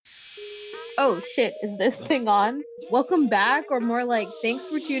Oh shit, is this thing on? Welcome back, or more like thanks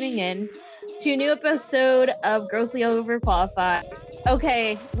for tuning in to a new episode of Grossly Overqualified.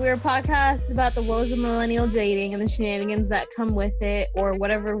 Okay, we're a podcast about the woes of millennial dating and the shenanigans that come with it, or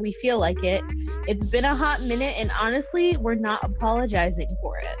whatever we feel like it. It's been a hot minute, and honestly, we're not apologizing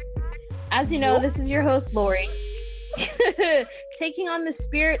for it. As you know, Yup. this is your host, Lori, taking on the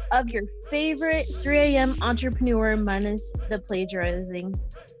spirit of your favorite 3 a.m. entrepreneur minus the plagiarizing.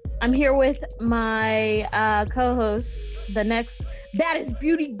 I'm here with my co-host, the next baddest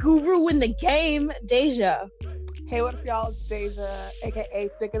beauty guru in the game, Deja. Hey, what up, y'all? It's Deja, aka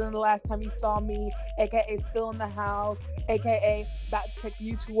thicker than the last time you saw me, aka still in the house, aka about to take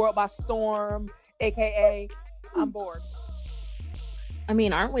the YouTube world by storm, aka I'm bored. I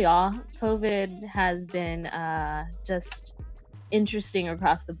mean, aren't we all? COVID has been just interesting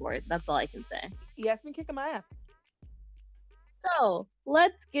across the board. That's all I can say. Yeah, it's been kicking my ass. So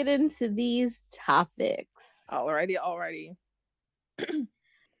let's get into these topics. Alrighty.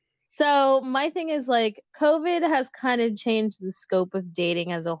 So my thing is like COVID has kind of changed the scope of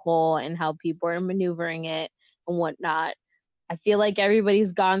dating as a whole and how people are maneuvering it and whatnot. I feel like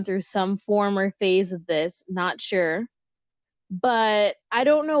everybody's gone through some form or phase of this, not sure. But I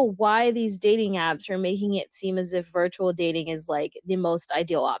don't know why these dating apps are making it seem as if virtual dating is like the most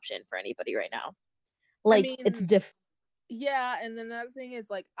ideal option for anybody right now. Like it's different. Yeah, and then another thing is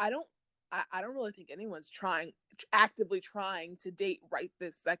like I don't really think anyone's actively trying to date right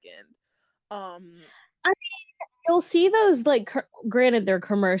this second. I mean, you'll see those like granted they're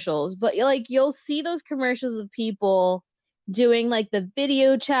commercials, but like you'll see those commercials of people doing like the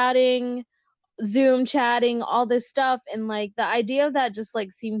video chatting, Zoom chatting, all this stuff, and like the idea of that just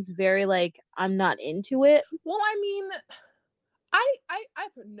like seems very like I'm not into it. Well, I mean,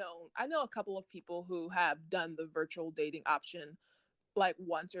 I know a couple of people who have done the virtual dating option like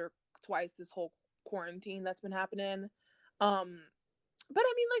once or twice this whole quarantine that's been happening. But I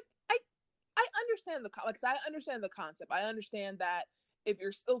mean, like I understand I understand the concept. I understand that if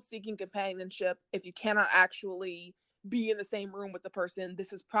you're still seeking companionship, if you cannot actually be in the same room with the person,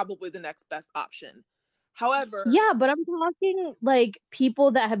 this is probably the next best option. However, Yeah, but I'm talking like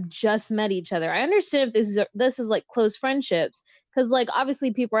people that have just met each other. I understand if this is like close friendships because like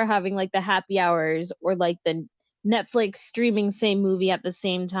obviously people are having like the happy hours or like the Netflix streaming same movie at the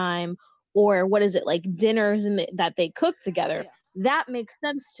same time, or what is it, like dinners and that they cook together. yeah. That makes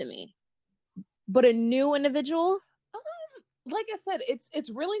sense to me. But a new individual, Like I said,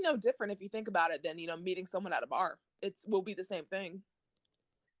 it's really no different if you think about it than meeting someone at a bar. It will be the same thing.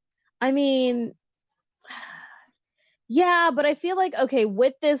 I mean, yeah, but I feel like okay,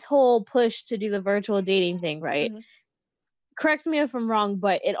 with this whole push to do the virtual dating thing, right? Mm-hmm. Correct me if I'm wrong,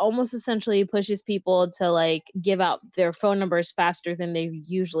 but it almost essentially pushes people to like give out their phone numbers faster than they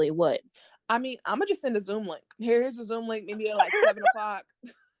usually would. I mean, I'm gonna just send a Zoom link. Here's a Zoom link, maybe at like 7 o'clock.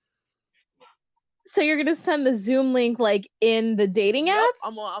 So you're gonna send the Zoom link like in the dating Yep, app?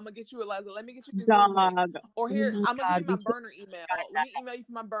 I'm gonna get you, Eliza. Let me get you the Zoom link. Dog. Or Oh here, my I'm gonna give God, you my burner email. Let me email you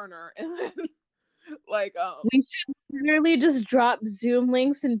from my burner, and then like we should literally just drop Zoom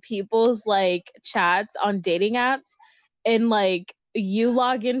links in people's like chats on dating apps, and like you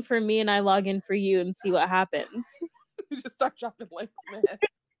log in for me and I log in for you and see what happens. just start dropping links, man.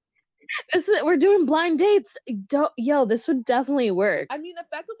 We're doing blind dates. This would definitely work. I mean,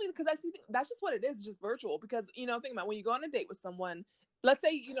 effectively, because I see that's just what it is, just virtual. Because think about when you go on a date with someone. Let's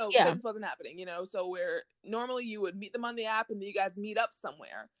say say this wasn't happening. So where normally you would meet them on the app and then you guys meet up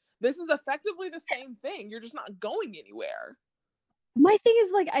somewhere. This is effectively the same thing. You're just not going anywhere. My thing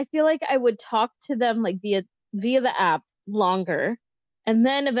is like I feel like I would talk to them like via the app longer and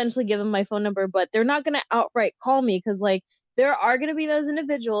then eventually give them my phone number, but they're not going to outright call me because like there are going to be those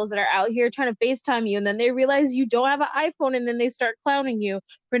individuals that are out here trying to FaceTime you and then they realize you don't have an iPhone and then they start clowning you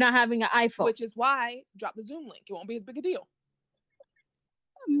for not having an iPhone. Which is why drop the Zoom link. It won't be as big a deal.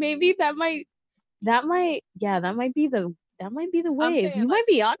 Maybe that might be the wave. You might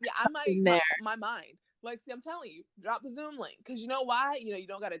be on I might there. my mind. Like, see, I'm telling you, drop the Zoom link. Because you know why? You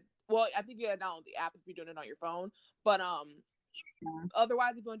don't gotta I think you gotta download the app if you're doing it on your phone. But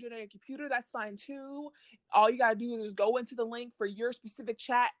otherwise, if you want to do it on your computer, that's fine too. All you gotta do is just go into the link for your specific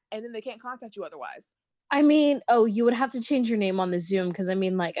chat, and then they can't contact you otherwise. I mean, you would have to change your name on the Zoom because I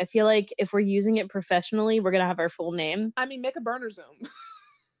mean, like, I feel like if we're using it professionally, we're gonna have our full name. I mean, make a burner Zoom.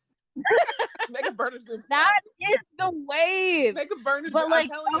 Make a burner Zoom. That is the wave. Make a burner but Zoom. Like, I'm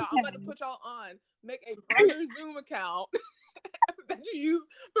telling y'all, I'm about to put y'all on. Make a burner Zoom account that you use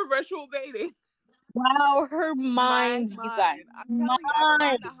for virtual dating. Wow, her mind, you guys. I'm telling you, I've been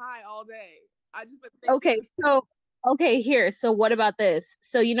riding a high all day. I just been thinking. Okay, so Okay, here. So what about this?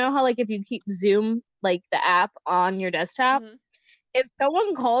 So you know how like if you keep Zoom, like the app on your desktop, Hmm. if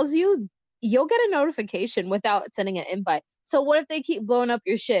someone calls you, you'll get a notification without sending an invite. So what if they keep blowing up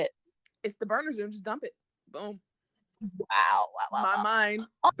your shit? It's the burner Zoom. Just dump it. Boom. Wow, wow, wow, My mind.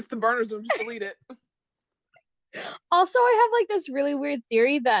 It's the burner Zoom. Just delete it. wow. Also, I have like this really weird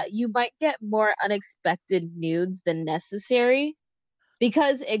theory that you might get more unexpected nudes than necessary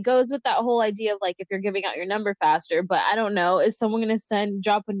because it goes with that whole idea of like if you're giving out your number faster, but I don't know, is someone gonna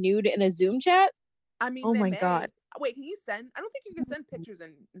drop a nude in a Zoom chat? I mean, Oh they my may. god. Wait, can you send? I don't think you can send pictures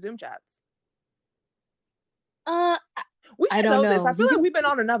in Zoom chats. Uh We I should don't know this. I know. feel like we've been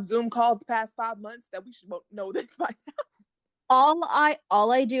on enough Zoom calls the past 5 months that we should know this by now.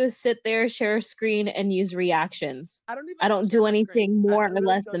 All I do is sit there, share a screen, and use reactions. I don't I even don't share do my screen. anything I more or literally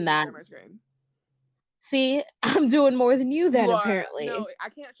less don't than even that. share my screen. See, I'm doing more than you then, You are apparently. no, I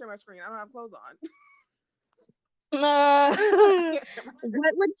can't share my screen. I don't have clothes on. Uh, I can't share my screen.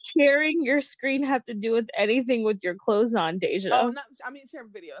 what would sharing your screen have to do with anything with your clothes on, Oh, Deja? not. I mean, share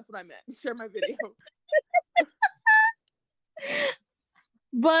video. That's what I meant. Share my video.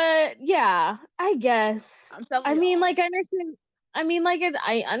 But yeah, I guess. I'm telling I mean, y'all. like I understand. I mean, like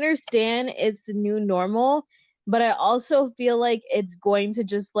I understand it's the new normal, but I also feel like it's going to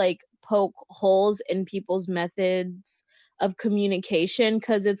just like poke holes in people's methods of communication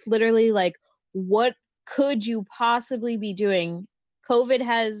because it's literally like, what could you possibly be doing? COVID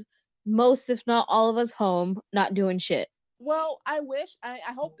has most, if not all of us home, not doing shit. Well, I wish. I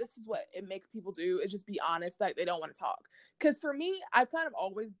hope this is what it makes people do. Is just be honest. Like they don't want to talk. Because for me, I've kind of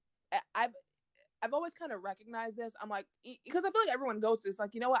always. I've I've always kind of recognized this. I'm like, because I feel like everyone goes through this.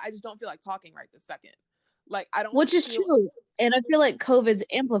 Like, you know what? I just don't feel like talking right this second. Like, I don't Which is feel. true. And I feel like COVID's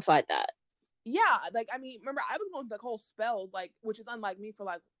amplified that. Yeah, like I mean, remember I was going through the whole spells, like which is unlike me for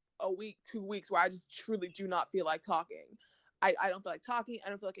like a week, 2 weeks, where I just truly do not feel like talking. I don't feel like talking. I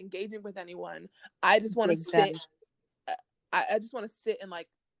don't feel like engaging with anyone. I just want to Big sit. facts. I just want to sit and like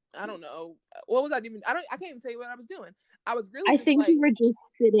I don't know what was I even. I can't even tell you what I was doing. I was really I just think you like were just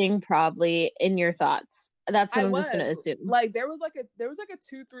sitting probably in your thoughts. That's what I I'm just gonna was assume. like there was like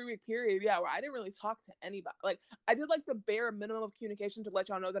a 2-3 week period, yeah, where I didn't really talk to anybody. Like I did like the bare minimum of communication to let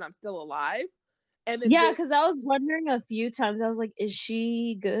y'all know that I'm still alive, and then Yeah, there. because I was wondering a few times. I was like, "Is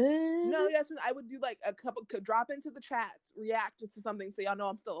she good?" No, yes, I would do like a couple, could drop into the chats, react to something so y'all know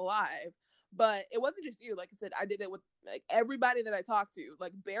I'm still alive. But it wasn't just you. Like I said, I did it with like everybody that I talked to,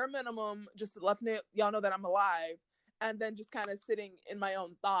 like bare minimum, just to let y'all know that I'm alive, and then just kind of sitting in my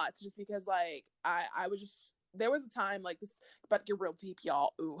own thoughts, just because like I was just there was a time like this about to get real deep,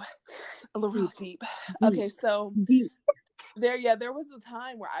 y'all. Ooh, a little real Deep, deep. deep, Okay, so deep. there was a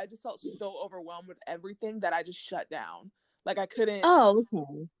time where I just felt so overwhelmed with everything that I just shut down. Like I couldn't, Oh,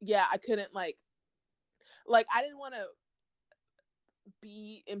 okay. yeah, I couldn't like I didn't want to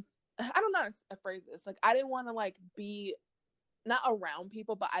be in. I don't know how to phrase this. Like I didn't want to like be not around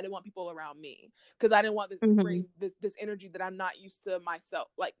people, but I didn't want people around me because I didn't want this Hmm. bring this energy that I'm not used to myself.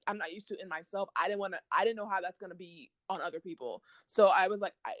 Like I'm not used to in myself. I didn't want to. I didn't know how that's gonna be on other people. So I was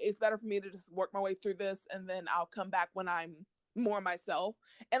like, it's better for me to just work my way through this, and then I'll come back when I'm more myself.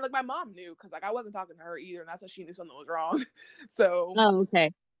 And like my mom knew because like I wasn't talking to her either, and that's how she knew something was wrong. So Oh,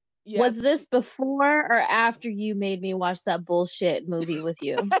 okay. yeah, Was this before or after you made me watch that bullshit movie with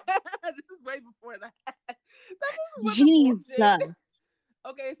you? this is way before that. That movie wasn't Jesus. bullshit.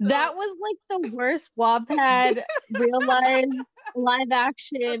 Okay, so That was like the worst Wattpad real life live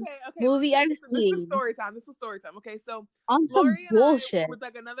action okay, movie I've listen. This is seen story time. This is story time. Okay, so on some Lori and I, bullshit. with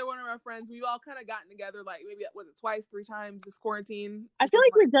like another one of our friends, we all kind of gotten together. Like maybe was it twice, 3 times this quarantine I or feel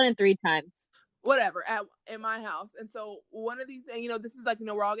something like like we've done it 3 times. whatever at in my house. And so one of these, and this is like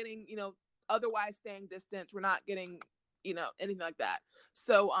we're all getting otherwise staying distant. We're not getting anything like that.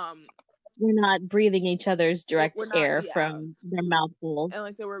 So We're not breathing each other's direct we're not, air yeah. from their mouth And holes. like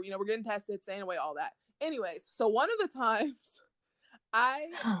I said, we're getting tested, staying away, all that. Anyways, so one of the times I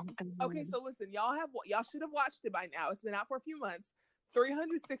Oh, okay, God. so listen, y'all should have watched it by now. It's been out for a few months.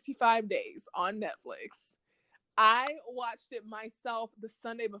 365 days on Netflix. I watched it myself the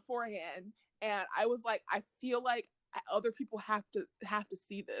Sunday beforehand, and I was like, I feel like other people have to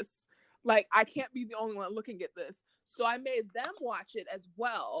see this. Like, I can't be the only one looking at this. So I made them watch it as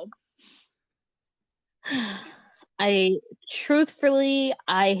well. I truthfully,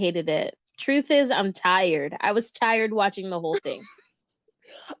 I hated it. Truth is, I'm tired. I was tired watching the whole thing.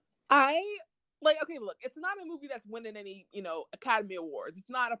 I like okay, look, it's not a movie that's winning any, Academy Awards. It's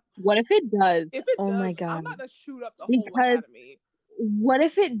not a What if it does? if it Oh my does, I'm God. about to shoot up the whole Because Academy. what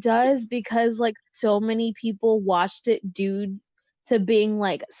if it does because like so many people watched it due to being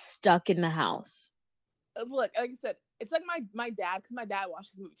like stuck in the house? look, like I said, it's like my dad, because my dad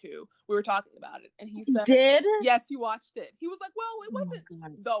watched this movie too. We were talking about it, and he said, Did? yes, he watched it. He was like, well, it Oh wasn't my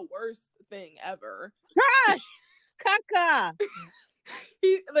God. the worst thing ever. Trash! Caca!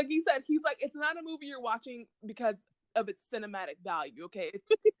 He said, he's like, it's not a movie you're watching because of its cinematic value. Okay,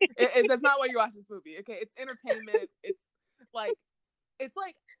 that's not why you watch this movie. Okay, it's entertainment. Like it's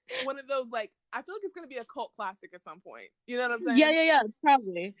like one of those, like, I feel like it's gonna be a cult classic at some point. You know what I'm saying? Yeah,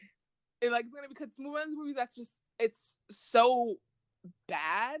 probably. It's gonna be, because it's one of the movies that's just, it's so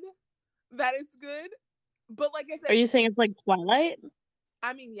bad that it's good. But like I said, Are you saying it's like Twilight?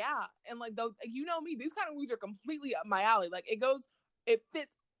 I mean, yeah, and like those, you know me, these kind of movies are completely up my alley. Like it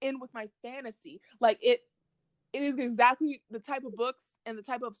fits in with my fantasy. Like it is exactly the type of books and the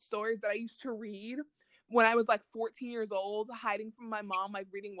type of stories that I used to read when I was like 14 years old, hiding from my mom, like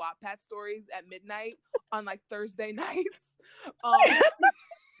reading Wattpad stories at midnight on like Thursday nights.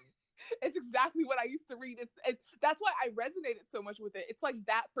 It's exactly what I used to read. That's why I resonated so much with it. It's like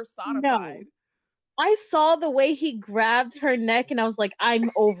that personified. No. I saw the way he grabbed her neck and I was like,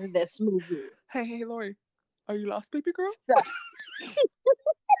 I'm over this movie. Hey, Lori, are you lost, baby girl? Stop.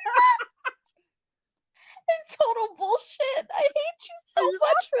 It's total bullshit. I hate you so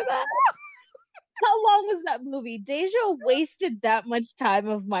much for that. How long was that movie? Deja wasted that much time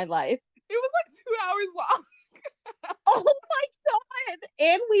of my life. It was like 2 hours long. Oh my God.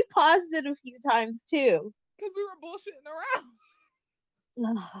 And we paused it a few times too. Because we were bullshitting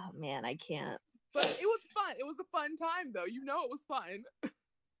around. Oh man, I can't. But it was fun. It was a fun time though. You know it was fun.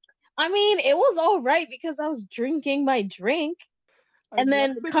 I mean, it was all right because I was drinking my drink and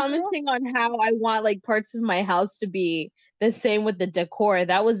then commenting on how I want like parts of my house to be the same with the decor.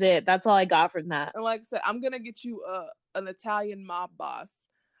 That was it. That's all I got from that. And like I said, I'm gonna get you an Italian mob boss,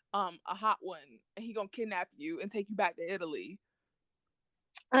 a hot one, and he gonna kidnap you and take you back to Italy.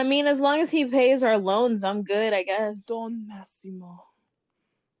 I mean, as long as he pays our loans, I'm good, I guess. Don Massimo.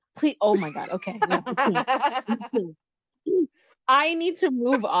 Please. Oh my God. Okay. No, I need to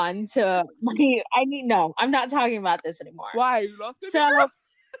move on to my. No. I'm not talking about this anymore. Why? You lost it? So.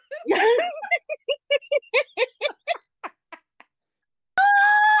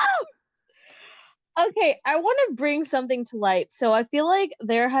 Okay, I want to bring something to light. So I feel like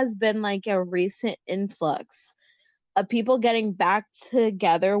there has been like a recent influx of people getting back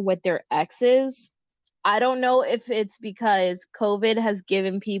together with their exes. I don't know if it's because COVID has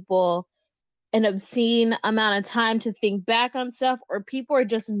given people an obscene amount of time to think back on stuff, or people are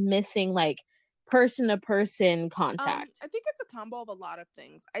just missing like person to person contact. I think it's a combo of a lot of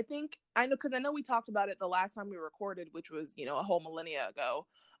things. I know we talked about it the last time we recorded, which was, a whole millennia ago,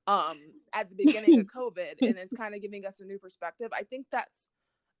 at the beginning of COVID, and it's kind of giving us a new perspective. I think that's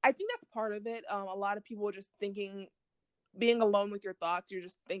part of it. A lot of people are just thinking, being alone with your thoughts, you're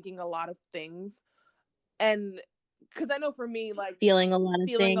just thinking a lot of things. And because I know for me, like feeling a lot,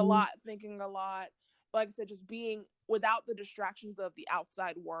 thinking a lot, like I said, just being without the distractions of the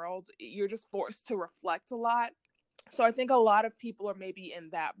outside world, you're just forced to reflect a lot. So I think a lot of people are maybe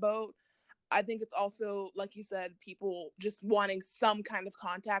in that boat. I think it's also, like you said, people just wanting some kind of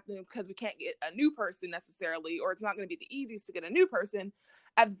contact, because we can't get a new person necessarily, or it's not going to be the easiest to get a new person.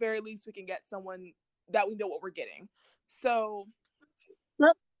 At the very least, we can get someone that we know what we're getting. So,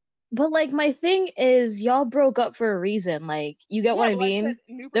 but like my thing is, y'all broke up for a reason. Like, you get what I mean?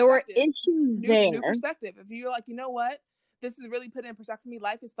 Said, there were issues there. New perspective. If you're like, you know what, this is really putting in perspective for me.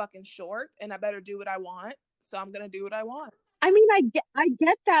 Life is fucking short, and I better do what I want. So I'm gonna do what I want. I mean, I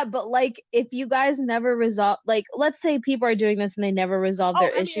get that, but like, if you guys never resolve, like, let's say people are doing this and they never resolve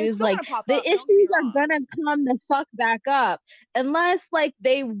their issues, like, the issues are gonna come the fuck back up unless like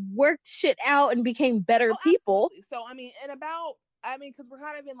they worked shit out and became better people. Absolutely. So because we're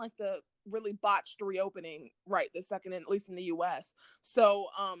kind of in like the really botched reopening right this second, at least in the US. So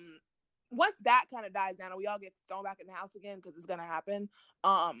once that kind of dies down and we all get thrown back in the house again, because it's gonna happen,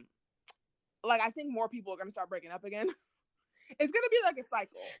 like I think more people are gonna start breaking up again. It's gonna be like a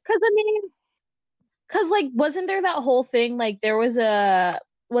cycle. Because like, wasn't there that whole thing, like there was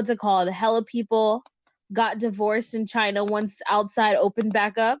what's it called, hella people got divorced in China once outside opened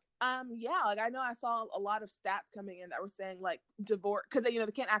back up? Yeah, like I know I saw a lot of stats coming in that were saying like divorce, because they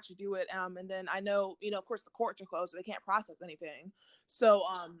can't actually do it. And then I know, of course the courts are closed, so they can't process anything. So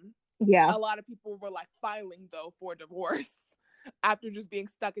yeah, a lot of people were like filing though for divorce after just being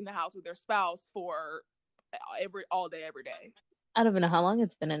stuck in the house with their spouse for all day, every day. I don't even know how long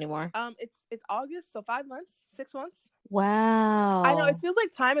it's been anymore. It's August, so 5 months, 6 months. Wow. I know, it feels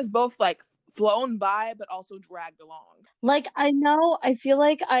like time is both like flown by but also dragged along. Like, I know, I feel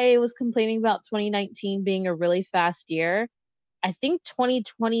like I was complaining about 2019 being a really fast year, I think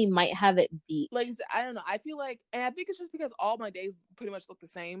 2020 might have it beat. Like I don't know. I feel like, and I think it's just because all my days pretty much look the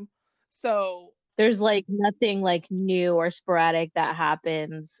same. So There's like nothing like new or sporadic that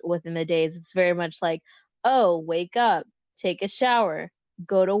happens within the days. It's very much like, oh, wake up, take a shower,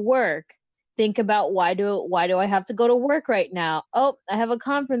 go to work, think about why do I have to go to work right now? Oh, I have a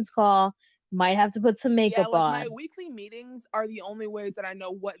conference call, might have to put some yeah, makeup like my on. weekly meetings are the only ways that I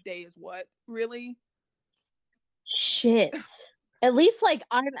know what day is what. Really. Shit. At least like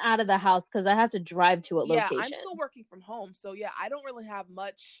I'm out of the house because I have to drive to a Yeah, I'm location. still working from home, so yeah, I don't really have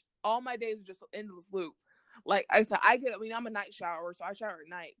much. All my days are just endless loop. Like I said, I mean, I'm a night shower, so I shower at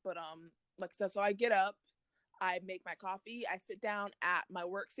night. But like I said, so I get up, I make my coffee, I sit down at my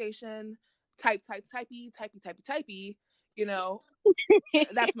workstation, typey. You know,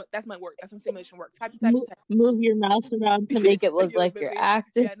 that's my work. That's my simulation work. Typey. Move your mouse around to make it Make look you look like you're busy.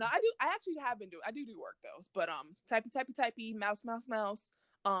 active. Yeah, no, I do. I actually have been doing. I do work though, but typey, mouse.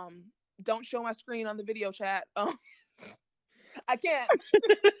 Don't show my screen on the video chat. I can't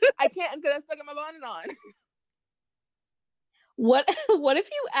because I'm stuck in my bonnet on. What if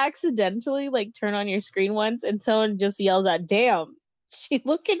you accidentally like turn on your screen once and someone just yells out, "Damn, she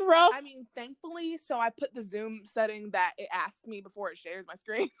looking rough"? I mean, thankfully, so I put the Zoom setting that it asks me before it shares my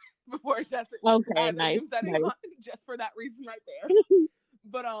screen. Before it does it, I Okay, have the nice, Zoom setting nice. on just for that reason right there.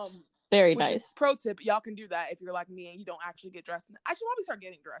 But Very which is nice. pro tip, y'all can do that if you're like me and you don't actually get dressed. I should probably start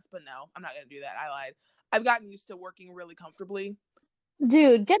getting dressed, but no, I'm not gonna do that. I lied. I've gotten used to working really comfortably.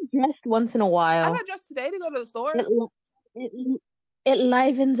 Dude, get dressed once in a I while. got dressed today to go to the store. It, it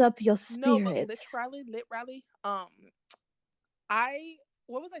livens up your No, but spirits. literally. I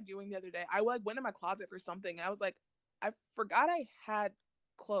what was I doing the other day? I like went in my closet for something and I was like, I forgot I had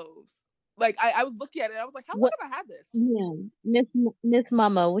clothes. Like I was looking at it, I was like, how long What? have I had this? Yeah, Miss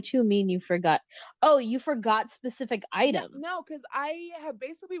Mama, what you mean you forgot? Oh, you forgot specific Yeah, items. no, because I have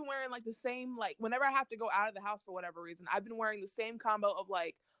basically been wearing like the same, like whenever I have to go out of the house for whatever reason, I've been wearing the same combo of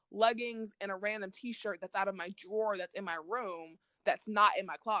like leggings and a random t-shirt that's out of my drawer that's in my room that's not in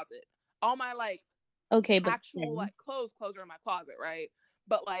my closet. All my like Okay, but actual then, like clothes are in my closet, right?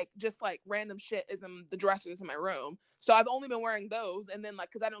 But like just like random shit is in the dressers in my room. So I've only been wearing those, and then like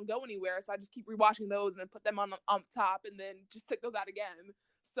because I don't go anywhere, so I just keep rewashing those and then put them on top, and then just take those out again.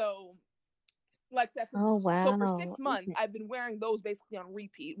 So like that oh for wow. 6 months Okay. I've been wearing those basically on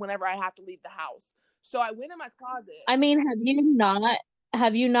repeat whenever I have to leave the house. So I went in my closet. I mean,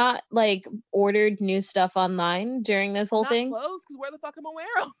 have you not like ordered new stuff online during this whole Not thing? clothes, because where the fuck am I wearing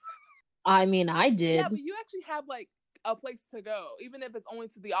them? I mean, I Yeah, did. but you actually have like a place to go, even if it's only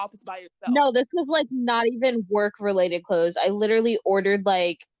to the office by yourself. No, this was like not even work related clothes. I literally ordered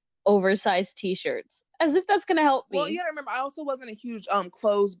like oversized t-shirts. As if that's gonna help Well, you me. gotta remember, I also wasn't a huge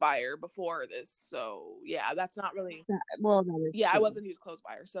clothes buyer before this, so yeah, that's not really. Well, that is Yeah, I true. wasn't a huge clothes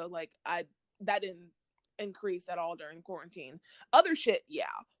buyer, so like I that didn't increase at all during quarantine. Other shit, yeah,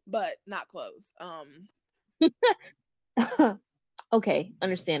 but not clothes. Okay, I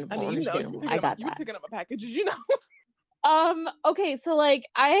understandable, mean, understandable. I got you were that. picking up my packages, you know. Okay, so like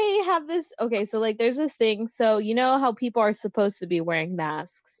I have this okay, so like there's this thing. So you know how people are supposed to be wearing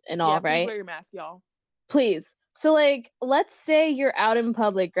masks and Yeah, all, please right? wear your mask, y'all. Please. So like let's say you're out in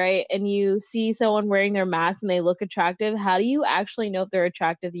public, right? And you see someone wearing their mask and they look attractive. How do you actually know if they're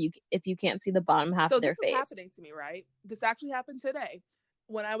attractive if you can't see the bottom half So of their this was face? happening to me, right? This actually happened today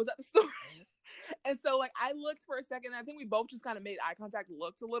when I was at the store. And so like I looked for a second, I think we both just kind of made eye contact,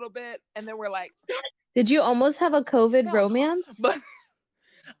 looked a little bit, and then we're like, Did you almost have a COVID hell no. romance? But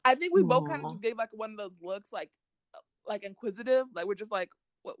I think we both kind of Aw. just gave like one of those looks like inquisitive. Like we're just like,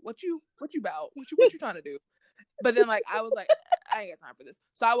 what you about? What you trying to do? But then like I was like, I ain't got time for this.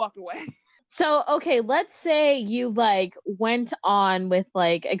 So I walked away. So, okay, let's say you like went on with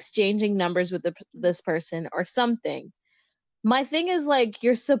like exchanging numbers with this person or something. My thing is like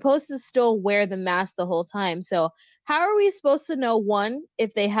you're supposed to still wear the mask the whole time. So, how are we supposed to know one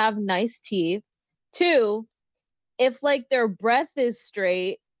if they have nice teeth, two if like their breath is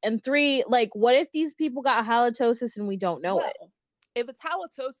straight, and three like what if these people got halitosis and we don't know it? Well, if it's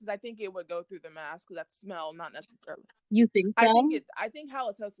halitosis, I think it would go through the mask because that smell, not necessarily. You think so? I think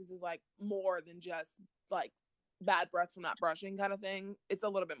halitosis is like more than just like bad breath from not brushing kind of thing. It's a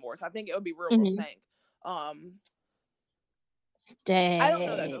little bit more. So I think it would be real Mm-hmm. stank. Um I don't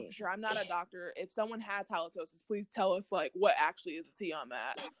know that though Stay. for sure. I'm not a doctor. If someone has halitosis, please tell us like what actually is the tea on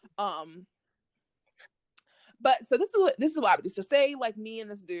that. But so this is what I would do. So say like me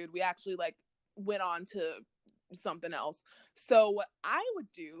and this dude, we actually like went on to something else. So what I would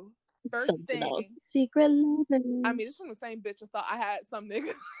do first Something else. thing, Secret I mean, this lovers. from the same bitch I thought I had some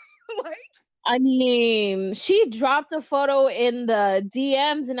nigga. Like I mean, she dropped a photo in the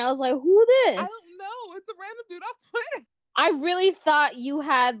DMs, and I was like, "Who I this?" don't know. It's a random dude off Twitter. I really thought you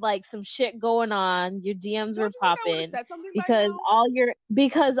had like some shit going on. Your DMs Don't were you think I would have popping said something by because now?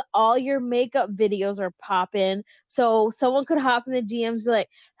 all your makeup videos are popping. So someone could hop in the DMs, be like,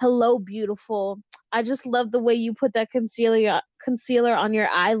 "Hello, beautiful. I just love the way you put that concealer on your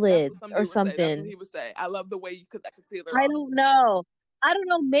That's what eyelids some or dude would say. That's what something." he would say. I love the way you put that concealer I on. don't know. I don't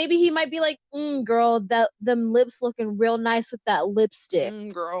know. Maybe he might be like, girl, that them lips looking real nice with that lipstick."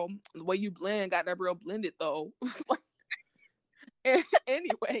 Girl, the way you blend got that real blended though.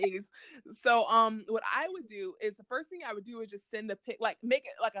 Anyways, so what I would do is the first thing I would do is just send a pic, like make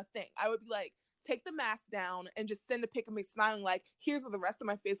it like a thing. I would be like, take the mask down and just send a pic of me smiling, like, here's what the rest of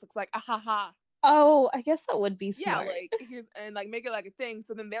my face looks like. Ah ha ha. Oh, I guess that would be Yeah, smart. like here's, and like make it like a thing.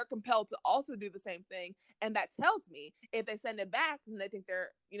 So then they're compelled to also do the same thing. And that tells me if they send it back, then they think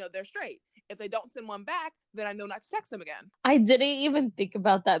they're straight. If they don't send one back, then I know not to text them again. I didn't even think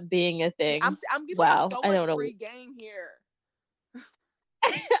about that being a Yeah, thing. I'm giving you Wow, so I much don't know. free game here.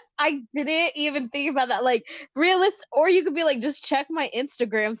 I didn't even think about that. Like, realist, or you could be like, just check my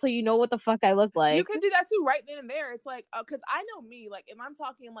Instagram so you know what the fuck I look You like. could do that too, right then and there. It's like, because I know me, like, if I'm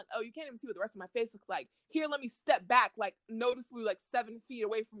talking, I'm like, oh, you can't even see what the rest of my face looks like. Here, let me step back, like, noticeably, like 7 feet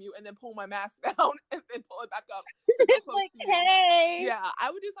away from you, and then pull my mask down, and then pull it back up to go close Like, to you. hey. Yeah,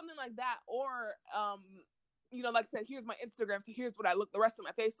 I would do something like that, or, like I said, here's my Instagram, so here's what the rest of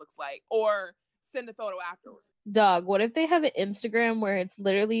my face looks like, or send a photo afterwards. Dog, what if they have an Instagram where it's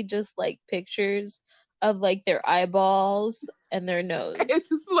literally just like pictures of like their eyeballs and their nose? It's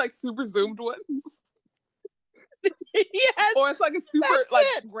just like super zoomed ones. Yes, Or it's like a super that's like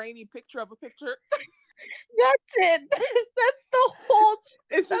it. grainy picture of a picture. That's it. That's the whole.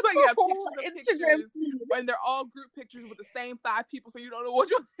 It's just That's like, the yeah, whole pictures of Instagram pictures, feed. and they're all group pictures with the same 5 people, so you don't know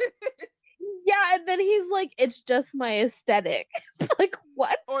which one it is. Yeah, and then he's like, "It's just my aesthetic." Like,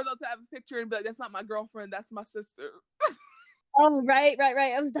 what? Or they'll have a picture and be like, that's not my girlfriend, that's my sister. Oh, right.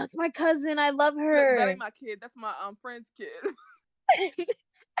 That's my cousin. I love That her. ain't my kid, that's my friend's kid.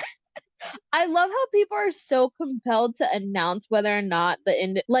 I love how people are so compelled to announce whether or not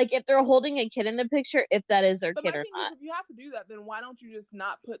like if they're holding a kid in the picture, if that is their But kid my or thing is, not. if you have to do that, then why don't you just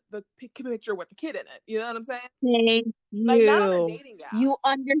not put the picture with the kid in it? You know what I'm saying? Thank Like, not on a you. dating app. You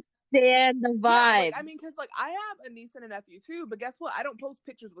understand the Yeah, like I mean, vibes. because like I have a niece and a nephew too, but guess what? I don't post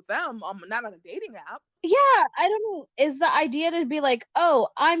pictures with them. Not on a dating app. Yeah, I don't know. Is the idea to be like, oh,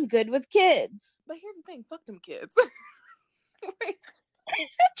 I'm good with kids? But here's the thing: fuck them kids.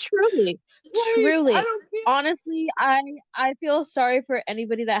 Truly, I truly. don't care. Honestly, I feel sorry for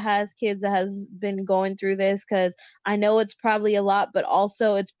anybody that has kids that has been going through this because I know it's probably a lot, but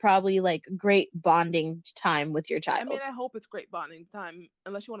also it's probably like great bonding time with your I mean, child. I hope it's great bonding time,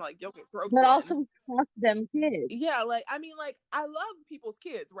 unless you want to like yoke your throats But in. also fuck them kids. Yeah, like I mean, like I love people's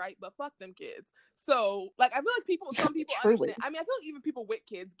kids, right? But fuck them kids. So, like, I feel like some people Truly. understand. I mean, I feel like even people with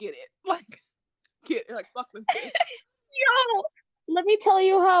kids get it. Like fuck them kids. Yo, let me tell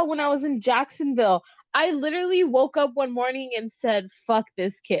you how when I was in Jacksonville, I literally woke up one morning and said, fuck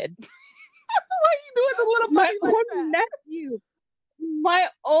this kid. Why are you doing the little My buddy like own that? nephew. My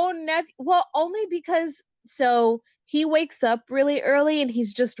own nephew. Well, only because so he wakes up really early and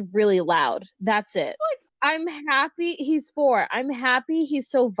he's just really loud. That's He's it. like, I'm happy he's 4. I'm happy he's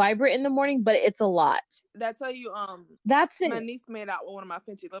so vibrant in the morning, but it's a lot. that's how you That's my it. niece made out with one of my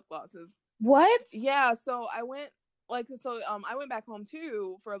Fenty lip glosses. What? Yeah, so I went I went back home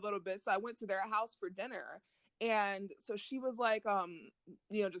too for a little bit. So I went to their house for dinner. And so she was like,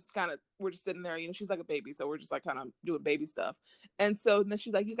 just kind of, we're just sitting there, she's like a baby. So we're just like kind of doing baby stuff. And so then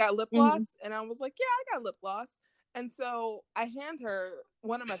she's like, you got lip Mhm. gloss? And I was like, yeah, I got lip gloss. And so I hand her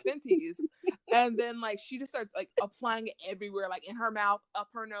one of my Fenties. And then like she just starts like applying it everywhere, like in her mouth, up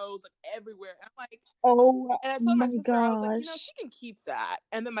her nose, like everywhere. And I'm like, Oh and I told my my sister, I was like, gosh. she can keep that.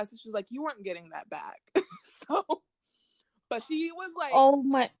 And then my sister was like, you weren't getting that back. So, but she was like Oh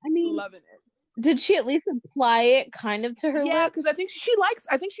my, I mean, loving it. did she at least apply it kind of to her Yeah, because I lips? think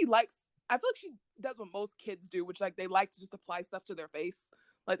I feel like she does what most kids do, which like they like to just apply stuff to their face.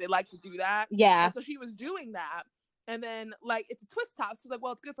 Like they like to do that. Yeah. And so she was doing that. And then like it's a twist top. So like,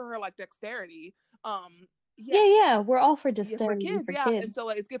 well, it's good for her like dexterity. Yeah. Yeah, we're all for Yeah, for dexterity kids, for yeah. And so kids.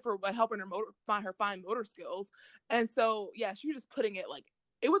 like it's good for like helping her find her fine motor skills. And so yeah, she was just putting it like,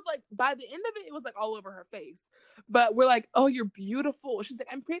 it was like by the end of it, it was like all over her face. But we're like, oh, you're beautiful. She's like,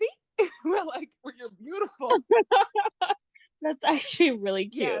 I'm pretty. We're like, well, you're beautiful. That's actually really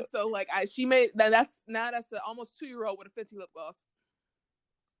cute. Yeah, so like she made that's an almost 2-year-old with a Fenty lip gloss.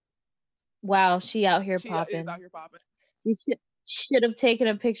 Wow, she out here She is popping. out here popping. Should have taken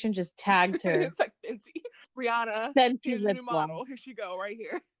a picture and just tagged her. It's like Fenty, Rihanna. Fenty Here's your lip new gloss. model. Here she go, right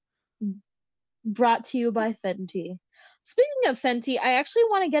here. Brought to you by Fenty. Speaking of Fenty, I actually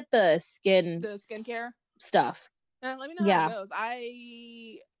want to get the skin The skincare. stuff. Let me know how it Yeah. goes.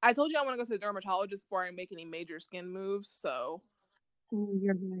 I told you I want to go to the dermatologist before I make any major skin moves. So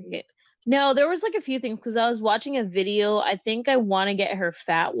You're right. No, there was like a few things because I was watching a video. I think I want to get her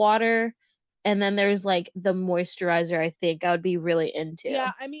fat water, and then there's like the moisturizer. I think I would be really into.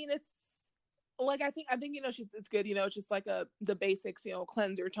 yeah, I mean it's like I think you know it's good. You know, it's just like the basics. You know,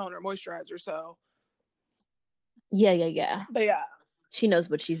 cleanser, toner, moisturizer. So Yeah. but yeah, She knows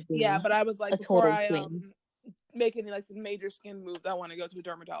what she's doing. yeah. But I was like A before total I queen. make any like some major skin moves, I want to go to a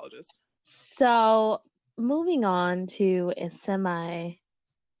dermatologist. So moving on to a semi-serious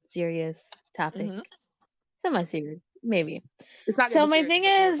topic. Mm-hmm. Semi-serious, maybe. It's not So gonna be my serious thing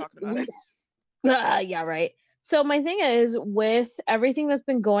because we're is, talking about it. yeah, right. So my thing is, with everything that's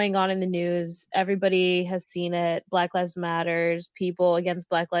been going on in the news, everybody has seen it. Black Lives Matters, people against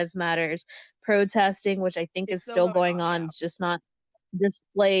Black Lives Matters, protesting, which I think It's is still still going going on. on. Yeah. It's just not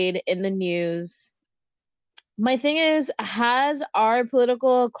displayed in the news. My thing is, has our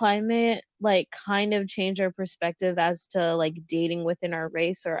political climate like kind of changed our perspective as to like dating within our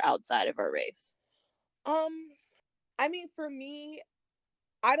race or outside of our race? I mean, for me,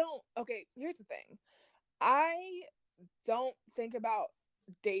 I don't. Okay, here's the thing. I don't think about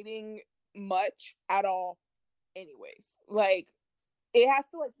dating much at all, anyways. Like, it has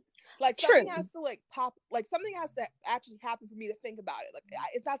to something True. has to like pop, like something has to actually happen for me to think about it. Like,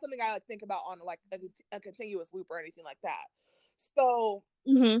 it's not something I like think about on like a continuous loop or anything like that. So,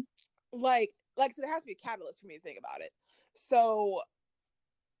 Mm-hmm. so there has to be a catalyst for me to think about it. So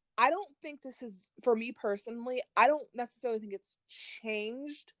I don't think this is, for me personally, I don't necessarily think it's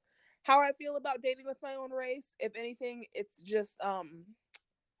changed how I feel about dating with my own race. If anything, it's just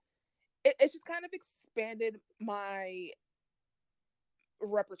it's just kind of expanded my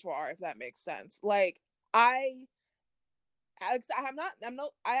repertoire, if that makes sense. Like I haven't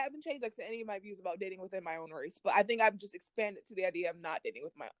changed like any of my views about dating within my own race, but I think I've just expanded to the idea of not dating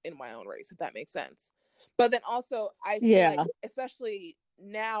with my own race, if that makes sense. But then also I feel like, Yeah. especially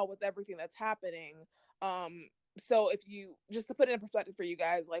now with everything that's happening, so if you, just to put it in perspective for you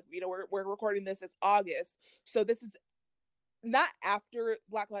guys, like, you know, we're recording this, it's August, so this is not after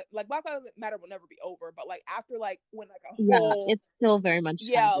Black Lives Matter will never be over, but like after, like, when like a Yeah, whole, it's still very much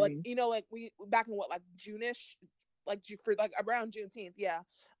yeah, like, happening. you know, like we back in what, like June-ish, like for like around Juneteenth, yeah,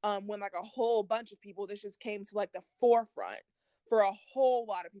 when like a whole bunch of people, this just came to like the forefront for a whole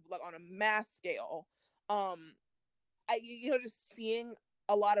lot of people, like on a mass scale. You know, just seeing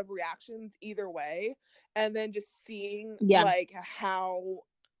a lot of reactions either way, and then just seeing Yeah. like how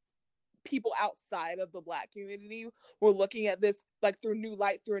people outside of the Black community were looking at this like through new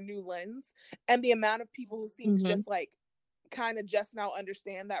light, through a new lens, and the amount of people who seem to Mm-hmm. just like kind of just now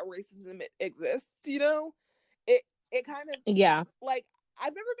understand that racism exists, you know, it kind of, Yeah. like,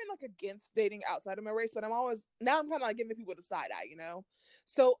 I've never been like against dating outside of my race, but I'm kind of like giving people the side eye, you know.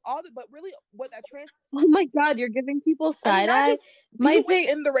 So but really what that Oh my God, you're giving people I mean, side not eye. just My people thing.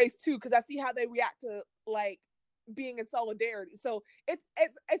 within the race too, because I see how they react to like being in solidarity. So it's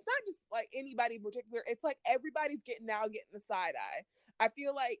not just like anybody in particular. It's like everybody's getting the side eye. I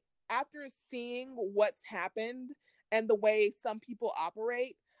feel like after seeing what's happened and the way some people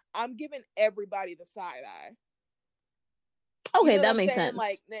operate, I'm giving everybody the side eye. You Okay, know what that I'm makes saying? sense.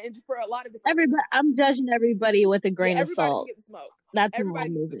 Like, and for a lot of different Everybody, reasons. I'm judging everybody with a Yeah, grain of everybody can salt. get the smoke. That's how Everybody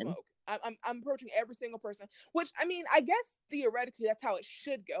I'm can get the moving. smoke. I'm approaching every single person, which, I mean, I guess theoretically that's how it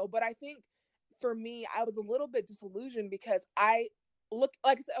should go. But I think for me, I was a little bit disillusioned because I look,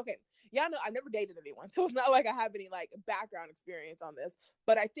 like I said, okay, y'all know I've never dated anyone, so it's not like I have any like background experience on this.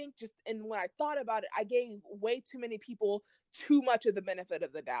 But I think and when I thought about it, I gave way too many people too much of the benefit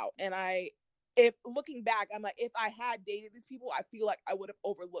of the doubt, and if looking back, I'm like, if I had dated these people, I feel like I would have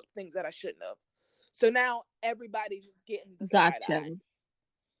overlooked things that I shouldn't have. So now everybody's just getting the side Gotcha. eye.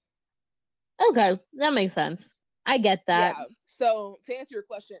 Okay, that makes sense. I get that. Yeah. So to answer your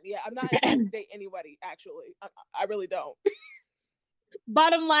question, yeah, I'm not inclined to date anybody. Actually, I really don't.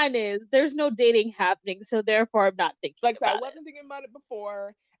 Bottom line is, there's no dating happening, so therefore I'm not thinking Like I said, I about it. wasn't thinking about it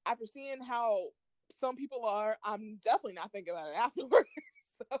before. After seeing how some people are, I'm definitely not thinking about it afterwards.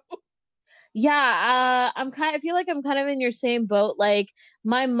 So Yeah, I feel like I'm kind of in your same boat. Like,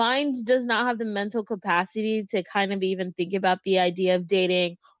 my mind does not have the mental capacity to kind of even think about the idea of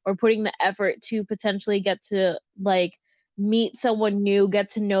dating or putting the effort to potentially get to like meet someone new, get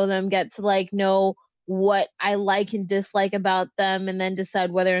to know them, get to like know what I like and dislike about them, and then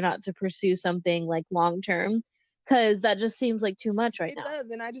decide whether or not to pursue something like long term. because that just seems like too much right It now. does,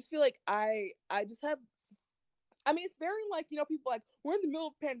 and I just feel like I just have. I mean, it's very like, people like, we're in the middle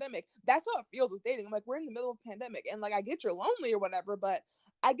of a pandemic. That's how it feels with dating. I'm like, we're in the middle of a pandemic, and like, I get you're lonely or whatever, but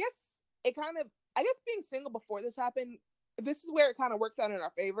I guess I guess being single before this happened, this is where it kind of works out in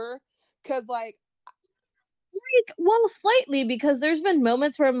our favor, because like, Like, well, slightly, because there's been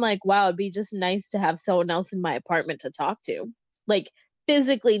moments where I'm like, wow, it'd be just nice to have someone else in my apartment to talk to, like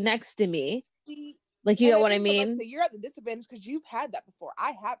physically next to me. see, Like, you and know I what I think, but like, mean? say you're at the disadvantage because you've had that before.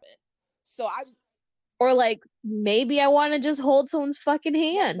 I haven't, so I Or like maybe I want to just hold someone's fucking never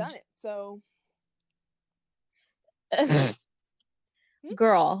hand. done it. So, hmm?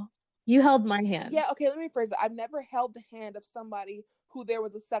 Girl, you held my hand. Yeah, okay, let me rephrase it. I've never held the hand of somebody who there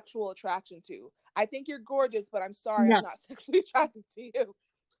was a sexual attraction to. I think you're gorgeous, but I'm sorry, I'm No, not sexually attracted to you.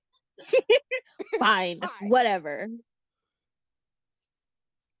 fine, Fine. whatever.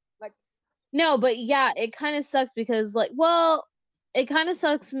 Like, No, but yeah, it kind of sucks because, like, well, it kind of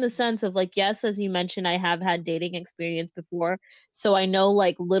sucks in the sense of, like, yes, as you mentioned, I have had dating experience before, so I know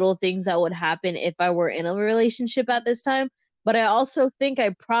like little things that would happen if I were in a relationship at this time. But I also think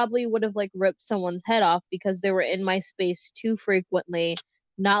I probably would have like ripped someone's head off because they were in my space too frequently,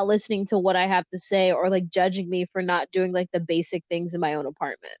 not listening to what I have to say or like judging me for not doing like the basic things in my own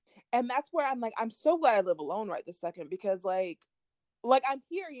apartment. and that's where I'm like, I'm so glad I live alone right this second, because like I'm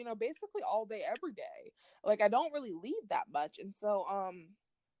here, basically all day, every day. Like, I don't really leave that much. And so, I'm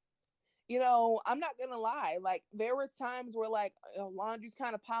not gonna lie. Like, there was times where like, laundry's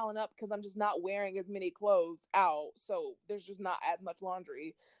kind of piling up because I'm just not wearing as many clothes out, so there's just not as much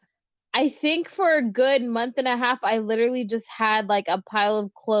laundry. I think for a good month and a half, I literally just had like a pile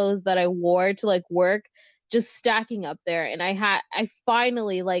of clothes that I wore to like work just stacking up there. And I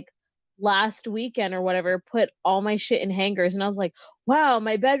finally, like last weekend or whatever, put all my shit in hangers. And I was like, wow,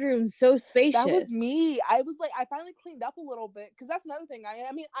 my bedroom's so That was spacious. me. I was like, I finally cleaned up a little bit, because that's another thing.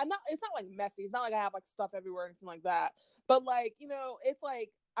 I mean, I'm not. It's not like messy. It's not like I have like stuff everywhere or anything like that. But like, it's like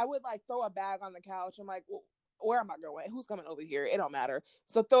I would like throw a bag on the couch. I'm like, well, where am I going? Who's coming over here? It don't matter.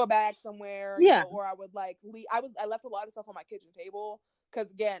 So throw a bag somewhere, Yeah. or I would like leave. I left a lot of stuff on my kitchen table because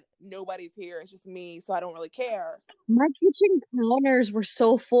again, nobody's here. It's just me, so I don't really care. My kitchen counters were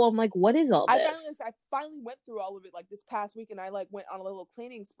so full. I'm like, what is all this? I finally went through all of it like this past week, and I like went on a little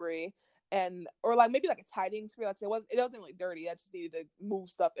cleaning spree, and or like maybe like a tidying spree. Like, it wasn't really dirty. I just needed to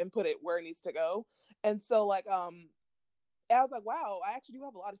move stuff and put it where it needs to go. And so like and I was like, wow, I actually do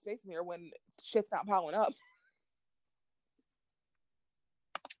have a lot of space in here when shit's not piling up.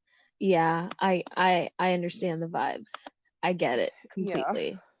 Yeah, I understand the vibes. I get it Yeah.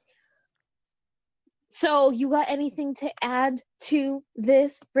 completely. So, you got anything to add to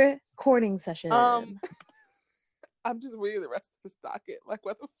this recording Um, session? I'm just reading the rest of this docket. Like,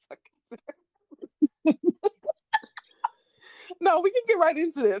 what the fuck is this? No, we can get right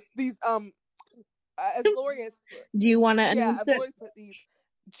into this. These as Lori has put, Do you want to yeah, announce I've it? always put these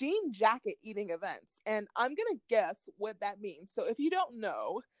jean jacket eating events, and I'm gonna guess what that means. So if you don't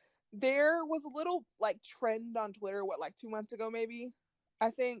know, there was a little like trend on Twitter, what, like 2 months ago, maybe, I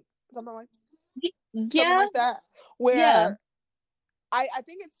think, something Yeah, like that, yeah. where I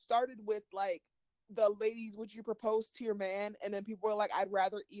think it started with like the ladies, would you propose to your man? And then people were like, I'd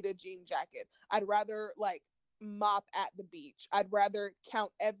rather eat a jean jacket. I'd rather like mop at the beach. I'd rather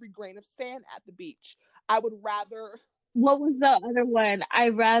count every grain of sand at the beach. I would rather What was the other one? I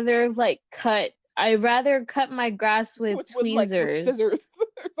rather cut my grass with with tweezers. scissors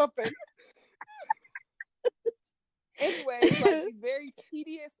or something. Anyways, like these very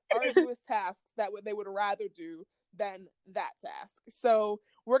tedious, arduous tasks that they would rather do than that task. So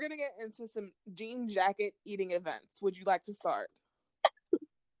we're gonna get into some jean jacket eating events. Would you like to start?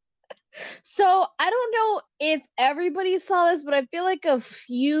 So, I don't know if everybody saw this, but I feel like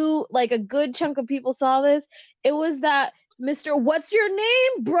like a good chunk of people saw this. It was that Mr. What's your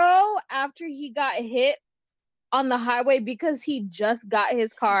name, bro? After he got hit on the highway because he just got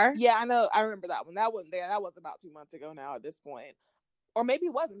his car. Yeah, I know. I remember that one. That wasn't there. That was about 2 months ago now at this point. Or maybe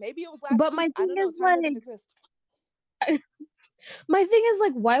it wasn't. Maybe it was last But my week. I thing don't know. is Time doesn't like exist. my thing is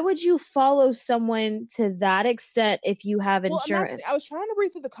like why would you follow someone to that extent if you have Well, and that's the thing. I was insurance? trying to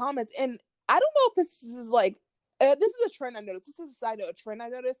read through the comments, and I don't know if this is like this is a trend I noticed. This is a side note, a trend I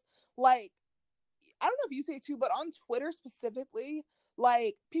noticed. Like, I don't know if you say it too, but on Twitter specifically,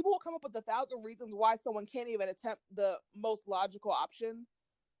 like people will come up with 1,000 reasons why someone can't even attempt the most logical option.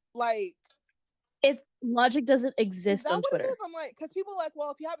 Like, It's logic doesn't is exist that on what it is? Twitter. I'm like, because people are like,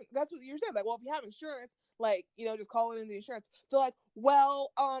 well, if you haven't, that's what you're saying. Like, well, if you have insurance, like, just call it in the insurance. They're like,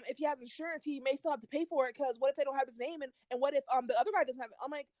 well, if he has insurance, he may still have to pay for it, because what if they don't have his name, and what if the other guy doesn't have it?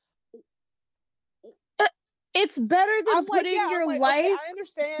 I'm like, It's better than I'm like, putting yeah, I'm your like, okay, life, I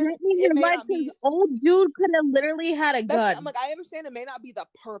understand threatening it your may life, not because be old dude could have literally had a that's I'm gun. like, I understand it may not be the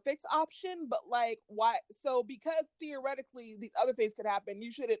perfect option, but like why so because theoretically these other things could happen,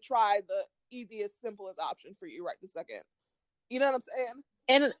 you shouldn't try the easiest, simplest option for you right this second. You know what I'm saying?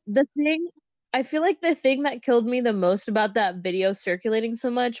 And the thing, I feel like the thing that killed me the most about that video circulating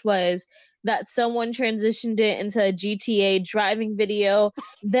so much was that someone transitioned it into a GTA driving video.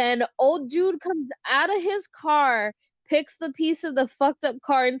 Then old dude comes out of his car, picks the piece of the fucked up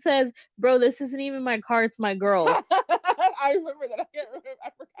car and says, "Bro, this isn't even my car, it's my girl's." I remember that. I can't remember. I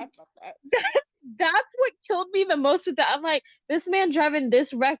forgot about that. That's what killed me the most with that. I'm like, this man driving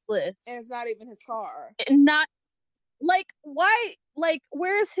this reckless. And it's not even his car. And not like, why, like,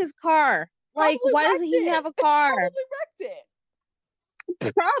 where's his car? Like, Probably why doesn't wrecked he it. have a car? Probably wrecked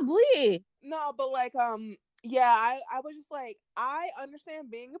it. Probably. No, but like yeah, I was just like, I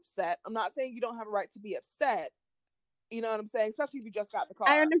understand being upset. I'm not saying you don't have a right to be upset. You know what I'm saying? Especially if you just got the car.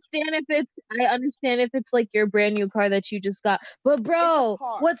 I understand if it's like your brand new car that you just got. But It's a bro,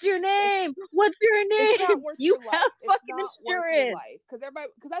 car. what's your name? What's your It's not name? worth You your life. have It's fucking not worth your insurance. life.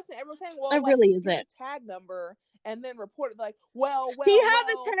 Because that's everyone's saying, well, It like really just get isn't. the tag number and then report it. Like, well, He had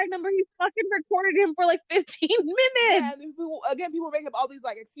the tag number. He fucking recorded him for like 15 yeah. minutes. And people making up all these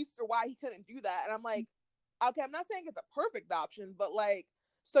like excuses for why he couldn't do that, and I'm like, okay, I'm not saying it's a perfect option, but like,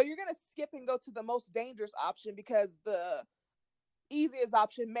 so you're gonna skip and go to the most dangerous option because the easiest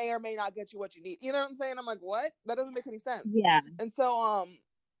option may or may not get you what you need. You know what I'm saying? I'm like, what? That doesn't make any sense. Yeah. And so,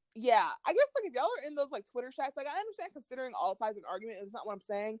 yeah, I guess like if y'all are in those like Twitter chats, like I understand considering all sides of an argument. It's not what I'm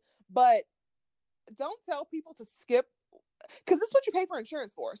saying, but don't tell people to skip because this is what you pay for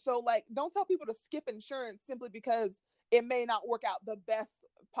insurance for. So like, don't tell people to skip insurance simply because it may not work out the best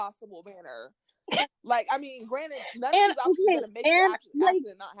possible manner. Like, I mean, granted, none of And these options are okay, gonna make and the like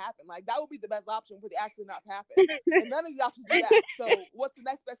accident not happen. Like that would be the best option for the accident not to happen. And none of these options do that. So what's the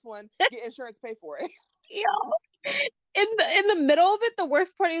next best one? Get insurance to pay for it. yo, in the middle of it, the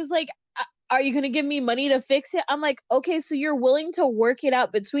worst part, he was like, "Are you gonna give me money to fix it?" I'm like, okay, so you're willing to work it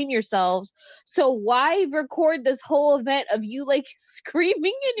out between yourselves. So why record this whole event of you like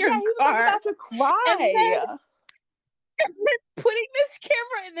screaming in your Yeah, he was like car about to cry. and then putting this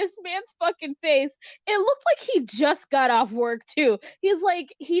camera in this man's fucking face? It looked like he just got off work too. He's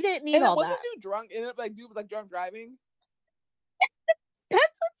like, he didn't need And it all wasn't that. dude drunk. And like dude was like drunk driving.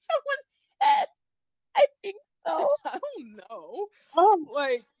 That's what someone said. I think so. I don't know. Oh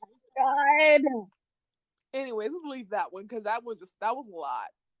Like, God. anyways, let's leave that one because that was a lot.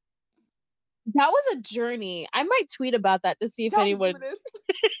 That was a journey. I might tweet about that to see if Y'all anyone. remember this?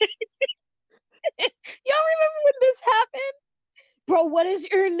 Y'all remember when this happened? Bro, what is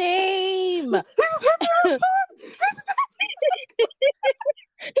your name? He just hit me on the phone.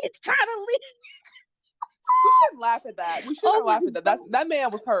 He's trying to leave. We shouldn't laugh at that. We shouldn't laugh at that. That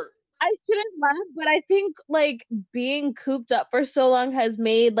man was hurt. I shouldn't laugh, but I think like being cooped up for so long has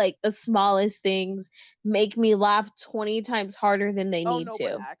made like the smallest things make me laugh 20 times harder than they need no,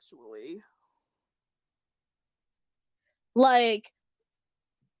 to. but actually. Like,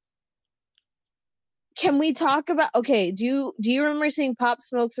 can we talk about, okay, do you remember seeing Pop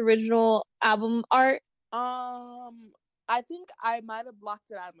Smoke's original album art? I think I might have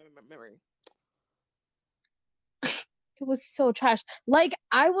blocked it out of my memory. It was so trash. Like,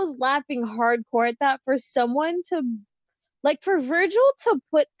 I was laughing hardcore at that for someone to, like, for Virgil to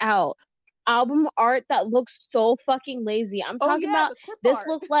put out album art that looks so fucking lazy. I'm talking about the clip this art.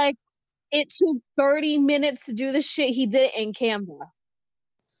 looked like it took 30 minutes to do the shit he did in Canva.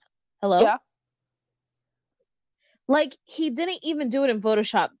 Hello? Yeah. Like, he didn't even do it in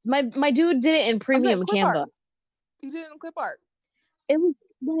Photoshop. My dude did it in premium Canva. Art. He did it in clip art. It was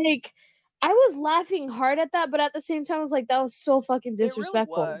like, I was laughing hard at that, but at the same time, I was like, that was so fucking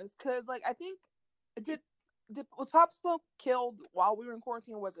disrespectful. It really was, because like I think was Pop Smoke killed while we were in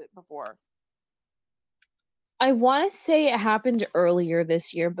quarantine, or was it before? I want to say it happened earlier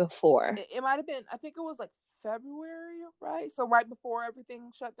this year before. It might have been, I think it was like February, right? So right before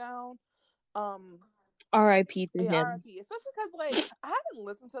everything shut down. R.I.P. to him. R.I.P. Especially because like I haven't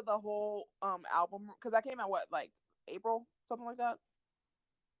listened to the whole album because that came out like April, something like that.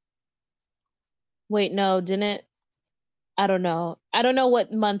 Wait, no, didn't? I don't know. I don't know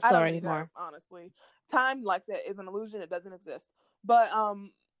what months are anymore. Honestly, time, like I said, is an illusion. It doesn't exist. But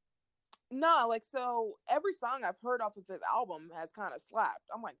no, like, so every song I've heard off of this album has kind of slapped.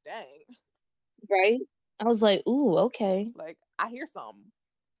 I'm like, dang. Right? I was like, ooh, okay. Like, I hear some.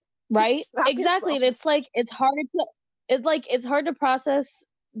 Right? Exactly. And it's like, it's hard to process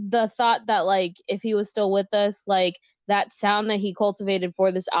the thought that like if he was still with us, like that sound that he cultivated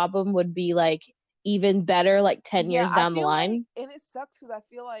for this album would be like even better like 10 Yeah, years I down the feel like, line. and it sucks because I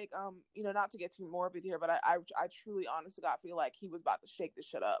feel like, you know, not to get too morbid here, but I truly, honestly, God, feel like he was about to shake this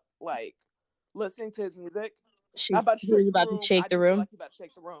shit up. Like, listening to his music, not about to He was shake the about to room. shake I the do feel room. like he about to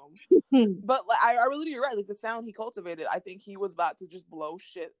shake the room. But like, I really do, you're right. Like the sound he cultivated, I think he was about to just blow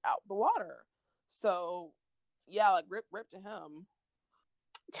shit out the water. So, yeah, like rip to him.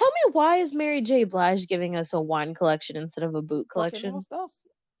 Tell me, why is Mary J. Blige giving us a wine collection instead of a boot Porque no collection? los dos.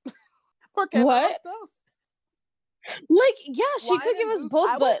 Porque no los What? dos. Like, yeah, she Wine could give and us boots. both,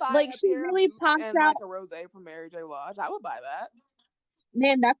 I would but buy like a she pair of really boots popped and out. like a rosé from Mary J. Blige. I would buy that.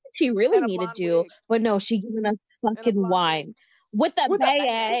 Man, that's what she really And a needed blonde to do. wig. But no, she giving us And a fucking blonde wig. wine with a With a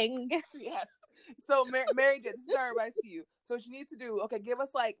bang. bang. Yes. So Mary J, this is our advice to you. So what you need to do, okay, give us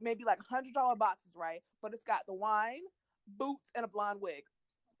like maybe like $100 boxes, right? But it's got the wine, boots, and a blonde wig.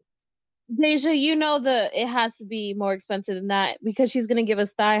 Deja, you know it has to be more expensive than that because she's gonna give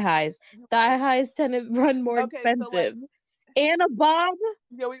us thigh highs. Thigh highs tend to run more expensive. So like, and a bob.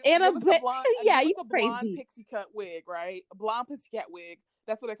 Yeah, and give us a blonde. Yeah, give us you a crazy. Blonde pixie cut wig, right? A blonde pixie cat wig.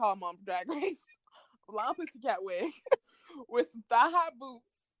 That's what they call them on Drag Race. Blonde pixie cat wig with some thigh high boots.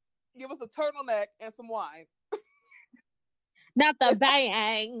 Give us a turtleneck and some wine. Not the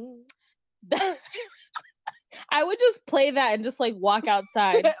bang. I would just play that and just like walk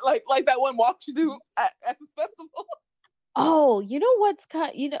outside. like that one walk you do at the festival. Oh, you know what's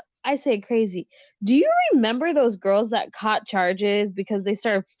I say crazy. Do you remember those girls that caught charges because they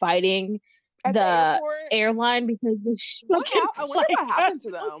started fighting at the airline because I wonder what happened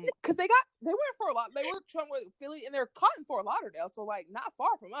to them, because they went for a lot. They were trying with Philly and they're caught in Fort Lauderdale, so like not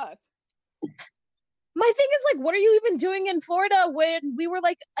far from us. My thing is, like, what are you even doing in Florida when we were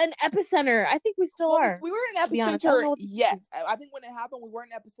like an epicenter? I think we still are. We were an epicenter yet. I think when it happened, we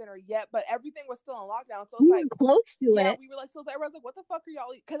weren't an epicenter yet, but everything was still in lockdown. So it's we like were close to it. We were like, so everyone's like, what the fuck are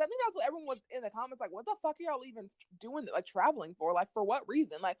y'all? Because I think that's what everyone was in the comments like, what the fuck are y'all even doing? Like traveling for? Like for what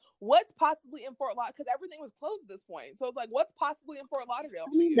reason? Like what's possibly in Fort Lauderdale? Because everything was closed at this point. So it's like, what's possibly in Fort Lauderdale?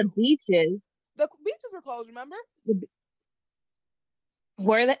 I mean, the beaches. The beaches were closed. Remember?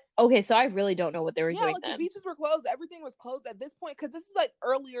 Were they? Okay, so I really don't know what they were doing like then. The beaches were closed. Everything was closed at this point because this is like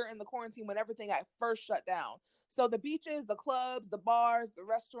earlier in the quarantine when everything got first shut down. So the beaches, the clubs, the bars, the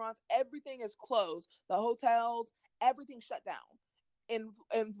restaurants, everything is closed. The hotels, everything shut down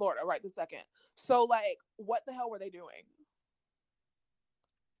in Florida right this second. So like, what the hell were they doing?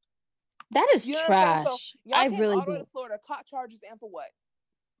 That is trash. So y'all came all the way to Florida, caught charges, and for what?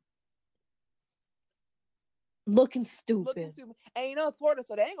 Looking stupid. And you know it's Florida,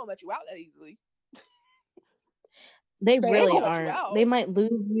 so they ain't gonna let you out that easily. They really aren't. They might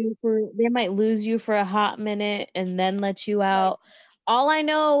lose you for a hot minute and then let you out. All I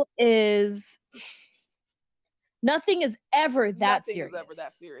know is nothing is ever that serious. Nothing is ever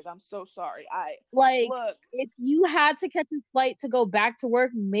that serious. I'm so sorry. Look, if you had to catch a flight to go back to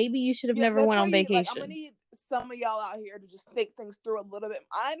work, maybe you should have never went on vacation. I'm gonna need some of y'all out here to just think things through a little bit.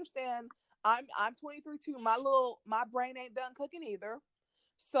 I understand. I'm 23 too. My brain ain't done cooking either.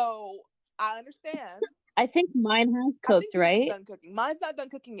 So I understand. I think mine has cooked, right? Done cooking. Mine's not done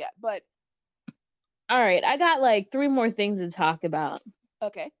cooking yet, but all right. I got like 3 more things to talk about.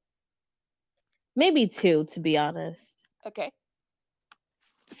 Okay. Maybe 2, to be honest. Okay.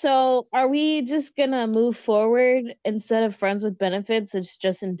 So are we just gonna move forward instead of friends with benefits? It's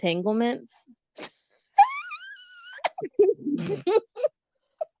just entanglements.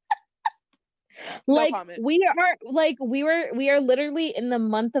 Like we are literally in the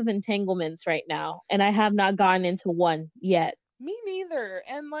month of entanglements right now, and I have not gotten into one yet. Me neither.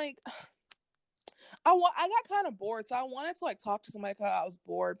 And like I got kind of bored, so I wanted to like talk to somebody because I was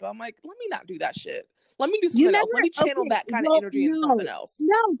bored, but I'm like, let me not do that shit. Let me do something else. Let me channel that kind of energy into something else.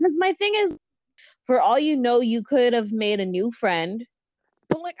 No, because my thing is, for all you know, you could have made a new friend.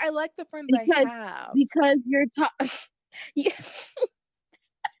 But like, I like the friends I have. Because you're yeah.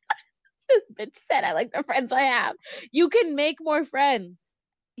 This bitch said I like the friends I have. You can make more friends.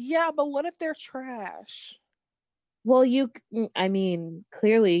 Yeah, but what if they're trash? Well, I mean,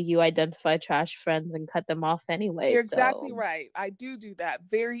 clearly you identify trash friends and cut them off anyway. You're exactly right. I do that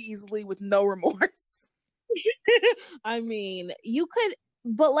very easily with no remorse. I mean, you could,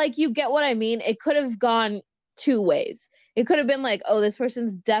 but like, you get what I mean? It could have gone 2 ways. It could have been like, oh, this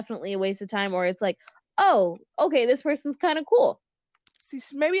person's definitely a waste of time, or it's like, oh, okay, this person's kind of cool. See,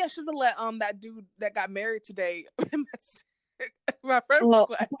 maybe I should have let that dude that got married today my friend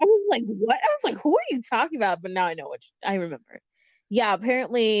request. I was like, what? I was like, who are you talking about? But now I know I remember. Yeah,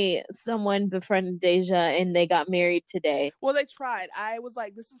 apparently someone befriended Deja and they got married today. Well, they tried. I was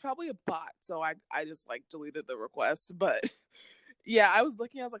like, this is probably a bot, so I just like deleted the request. But yeah, I was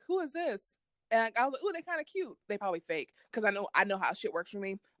looking. I was like, who is this? And I was like, "Ooh, they kind of cute." They probably fake, because I know how shit works for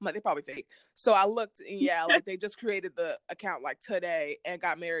me. I'm like, they probably fake. So I looked, and yeah, like they just created the account like today and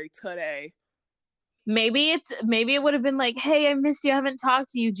got married today. Maybe it would have been like, hey, I missed you, I haven't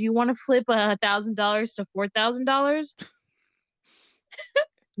talked to you. Do you want to flip $1,000 to $4,000?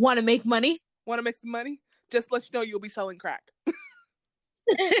 Want to make money? Want to make some money? Just let you know you'll be selling crack.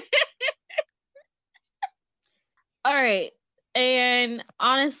 All right. And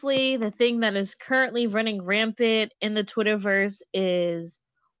honestly, the thing that is currently running rampant in the Twitterverse is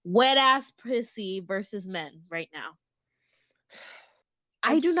wet ass pussy versus men right now.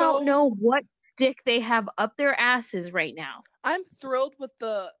 I do not know what stick they have up their asses right now. I'm thrilled with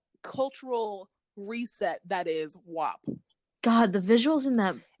the cultural reset that is WAP. God, the visuals in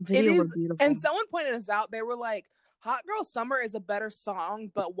that video were beautiful. And someone pointed us out. They were like, Hot Girl Summer is a better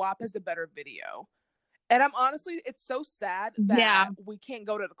song, but WAP is a better video. And I'm honestly, it's so sad that we can't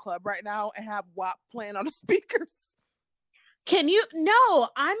go to the club right now and have WAP playing on the speakers. Can you? No,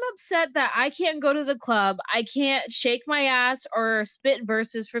 I'm upset that I can't go to the club. I can't shake my ass or spit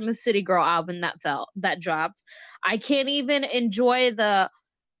verses from the City Girl album that dropped. I can't even enjoy the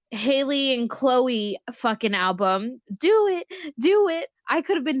Haley and Chloe fucking album. Do it. I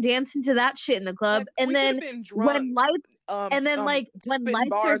could have been dancing to that shit in the club. Like, and then when lights are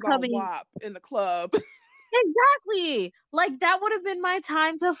coming WAP in the club. Exactly. Like that would have been my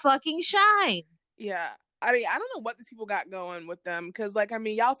time to fucking shine. Yeah. I mean, I don't know what these people got going with them, because, like, I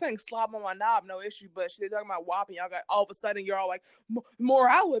mean, y'all saying slob on my knob, no issue, but they're talking about WAP, and y'all got, all of a sudden, you're all like,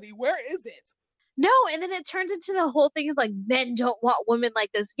 morality, where is it? No, and then it turns into the whole thing of, like, men don't want women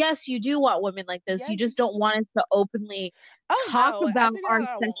like this. Yes, you do want women like this. Yeah, you just don't want us to openly talk about our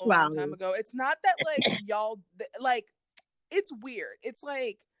sexuality. A long time ago. It's not that, like, y'all, like, it's weird. It's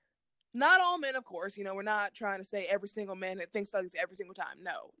like, not all men, of course, you know, we're not trying to say every single man that thinks like this every single time.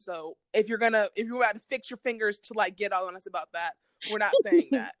 No. So if you're about to fix your fingers to like get all on us about that, we're not saying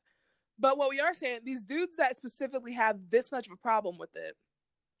that. But what we are saying, these dudes that specifically have this much of a problem with it.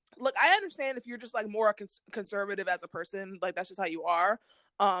 Look, I understand if you're just like more conservative as a person, like that's just how you are.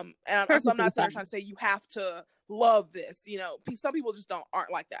 And so I'm not trying to say you have to love this, you know. Some people just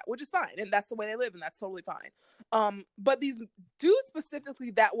aren't like that, which is fine, and that's the way they live, and that's totally fine. But these dudes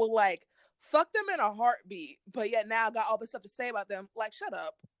specifically that will like fuck them in a heartbeat, but yet now got all this stuff to say about them, like shut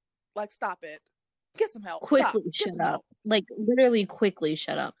up, like stop it, get some help, quickly shut up, help. Like literally quickly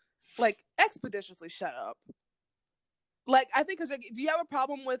shut up, like expeditiously shut up. Like I think, because like, do you have a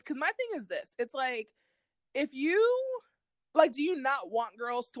problem with? Because my thing is this: it's like if you. Like, do you not want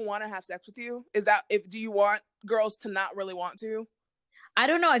girls to want to have sex with you? Do you want girls to not really want to? I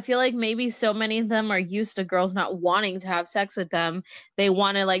don't know. I feel like maybe so many of them are used to girls not wanting to have sex with them. They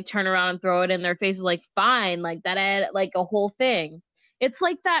want to like turn around and throw it in their face, like fine, like that, like a whole thing. It's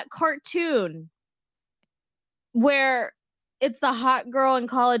like that cartoon where it's the hot girl in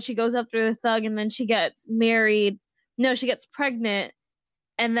college. She goes after the thug, and then she gets married. No, she gets pregnant.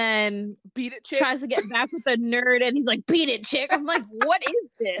 And then beat it, chick. Tries to get back with the nerd, and he's like, beat it, chick. I'm like, what is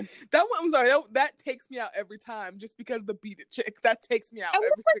this? I'm sorry, that takes me out every time, just because the beat it, chick. That takes me out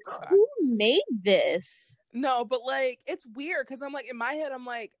every single time. Who made this? No, but like, it's weird, because I'm like, in my head, I'm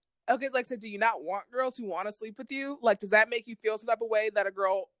like, okay, like I said, do you not want girls who want to sleep with you? Like, does that make you feel some type of way that a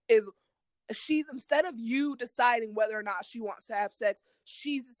girl she's, instead of you deciding whether or not she wants to have sex,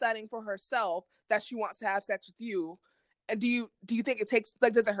 she's deciding for herself that she wants to have sex with you? And do you think it takes,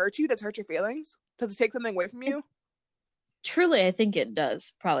 like, does it hurt you? Does it hurt your feelings? Does it take something away from you? Truly, I think it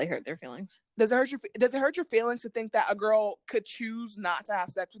does probably hurt their feelings. Does it hurt your feelings to think that a girl could choose not to have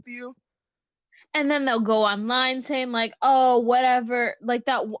sex with you? And then they'll go online saying like, oh, whatever, like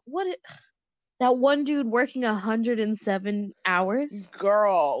that one dude working 107 hours.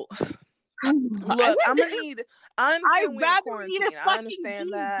 Girl. Look, I'm gonna need. I understand we're in quarantine. I understand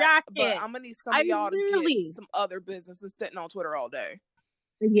that, but I'm gonna need some of y'all to get some other business than sitting on Twitter all day.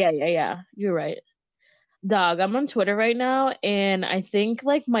 Yeah. You're right, dog. I'm on Twitter right now, and I think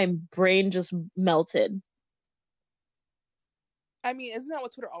like my brain just melted. I mean, isn't that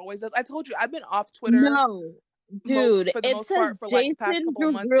what Twitter always does? I told you, I've been off Twitter. No, dude, it says Jason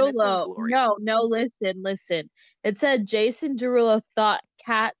Derulo. No, listen. It said Jason Derulo thought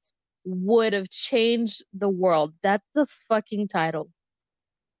cats would have changed the world. That's the fucking title.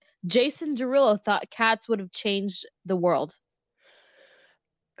 Jason Derulo thought cats would have changed the world.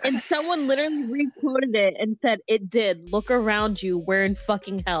 And someone literally requoted it and said, it did. Look around you. We're in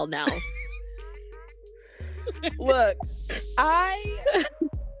fucking hell now. Look, I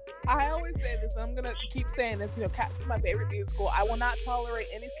I always say this, and I'm gonna keep saying this. You know, Cats is my favorite musical. I will not tolerate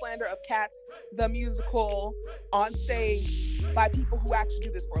any slander of Cats the musical on stage by people who actually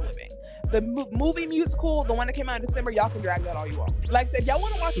do this for a living. The movie musical, the one that came out in December, y'all can drag that all you want. Like I said, if y'all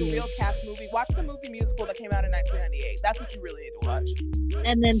want to watch a real Cats movie, watch the movie musical that came out in 1998. That's what you really need to watch.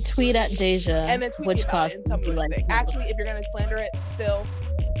 And then tweet at Deja. And then tweet which me about it and tell me what you think. like. Actually, if you're gonna slander it, still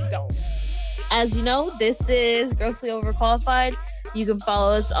don't. As you know, this is Grossly Overqualified. You can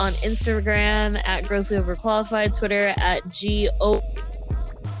follow us on Instagram at Grossly Overqualified, Twitter at GO.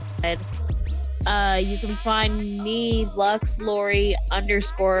 You can find me, Lux Lori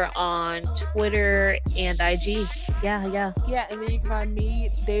 _ on Twitter and IG. Yeah, and then you can find me,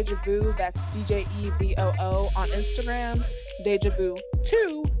 Deja Vu, that's DJEVOO on Instagram, Deja Vu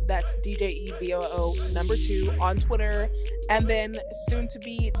 2, that's DJEVOO number 2 on Twitter, and then soon to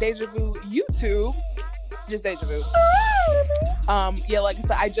be Deja Vu YouTube, just Deja Vu. Like I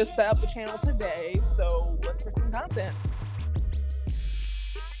said, I just set up the channel today, so look for some content.